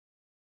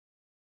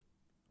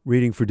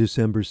Reading for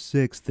December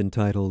 6th,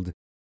 entitled,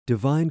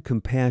 Divine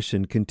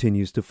Compassion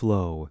Continues to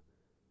Flow.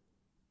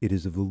 It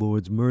is of the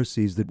Lord's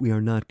mercies that we are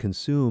not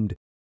consumed,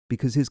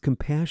 because his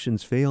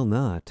compassions fail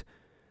not.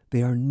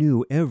 They are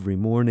new every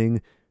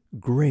morning.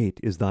 Great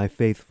is thy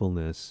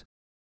faithfulness.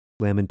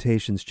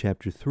 Lamentations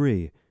chapter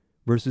 3,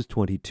 verses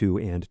 22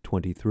 and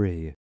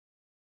 23.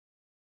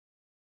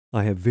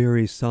 I have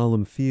very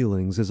solemn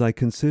feelings as I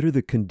consider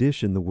the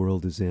condition the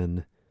world is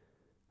in.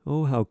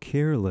 Oh, how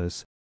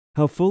careless,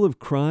 how full of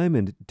crime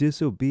and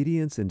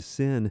disobedience and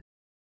sin.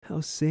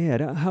 How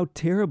sad, how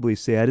terribly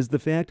sad is the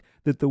fact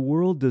that the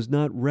world does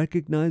not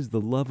recognize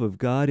the love of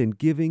God in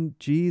giving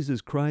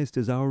Jesus Christ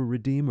as our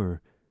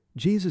Redeemer.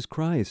 Jesus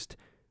Christ,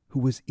 who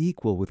was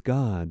equal with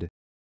God.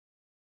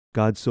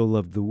 God so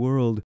loved the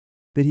world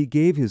that he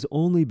gave his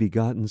only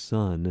begotten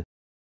Son,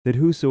 that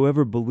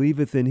whosoever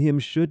believeth in him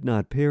should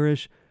not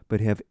perish,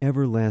 but have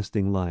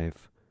everlasting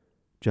life.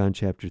 John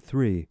chapter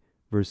 3,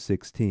 verse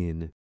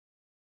 16.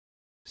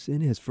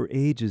 Sin has for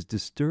ages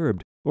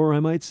disturbed, or I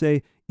might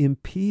say,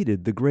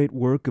 impeded the great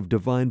work of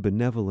divine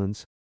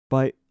benevolence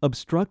by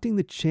obstructing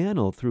the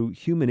channel through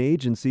human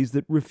agencies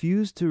that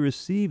refuse to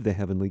receive the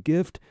heavenly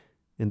gift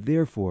and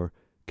therefore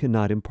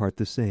cannot impart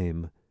the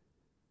same.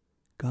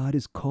 God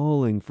is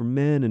calling for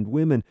men and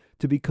women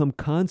to become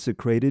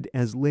consecrated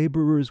as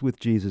laborers with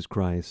Jesus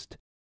Christ.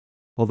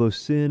 Although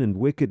sin and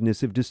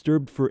wickedness have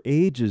disturbed for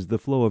ages the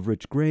flow of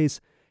rich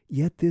grace,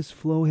 yet this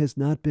flow has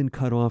not been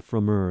cut off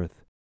from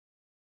earth.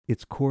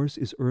 Its course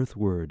is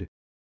earthward,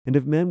 and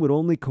if men would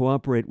only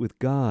cooperate with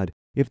God,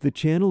 if the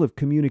channel of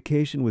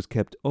communication was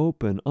kept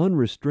open,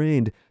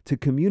 unrestrained, to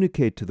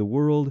communicate to the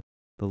world,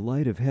 the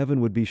light of heaven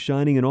would be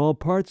shining in all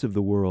parts of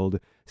the world,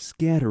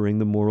 scattering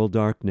the moral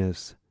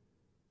darkness.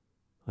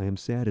 I am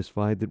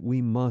satisfied that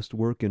we must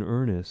work in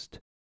earnest.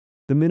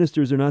 The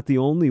ministers are not the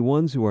only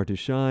ones who are to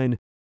shine,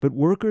 but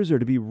workers are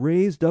to be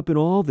raised up in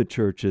all the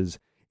churches,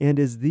 and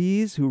as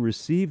these who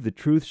receive the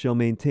truth shall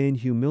maintain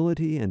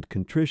humility and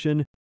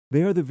contrition,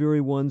 they are the very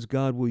ones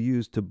God will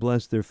use to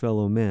bless their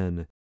fellow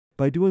men,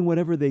 by doing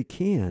whatever they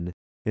can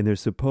in their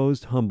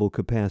supposed humble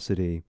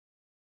capacity.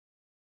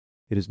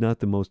 It is not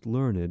the most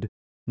learned,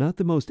 not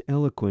the most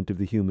eloquent of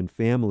the human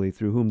family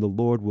through whom the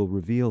Lord will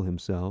reveal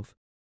himself.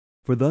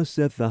 For thus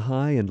saith the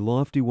high and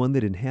lofty one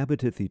that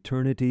inhabiteth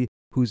eternity,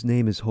 whose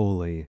name is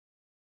holy.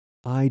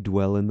 I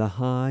dwell in the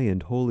high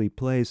and holy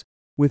place,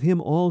 with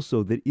him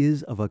also that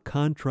is of a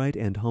contrite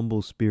and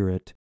humble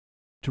spirit,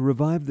 to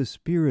revive the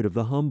spirit of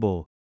the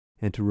humble,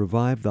 and to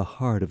revive the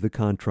heart of the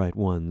contrite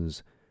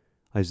ones.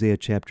 Isaiah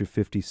chapter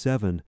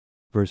 57,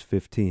 verse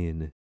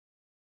 15.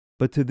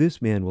 But to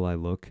this man will I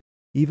look,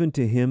 even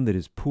to him that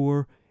is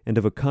poor and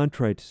of a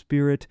contrite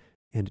spirit,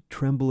 and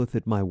trembleth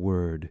at my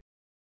word.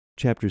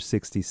 Chapter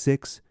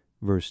 66,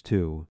 verse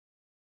 2.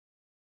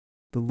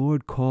 The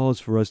Lord calls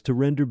for us to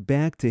render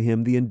back to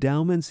him the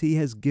endowments he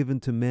has given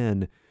to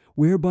men,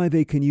 whereby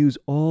they can use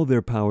all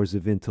their powers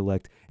of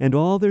intellect and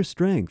all their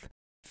strength,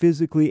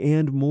 physically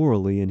and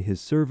morally, in his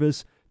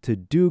service, to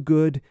do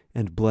good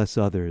and bless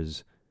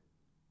others.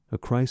 A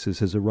crisis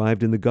has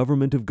arrived in the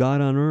government of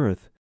God on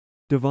earth.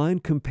 Divine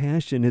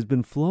compassion has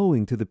been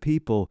flowing to the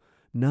people,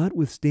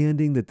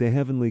 notwithstanding that the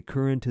heavenly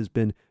current has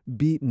been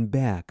beaten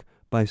back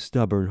by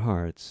stubborn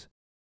hearts.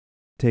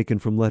 Taken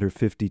from Letter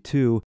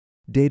 52,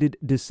 dated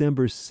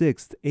December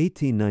 6,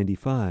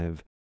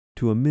 1895,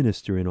 to a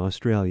minister in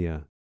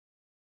Australia.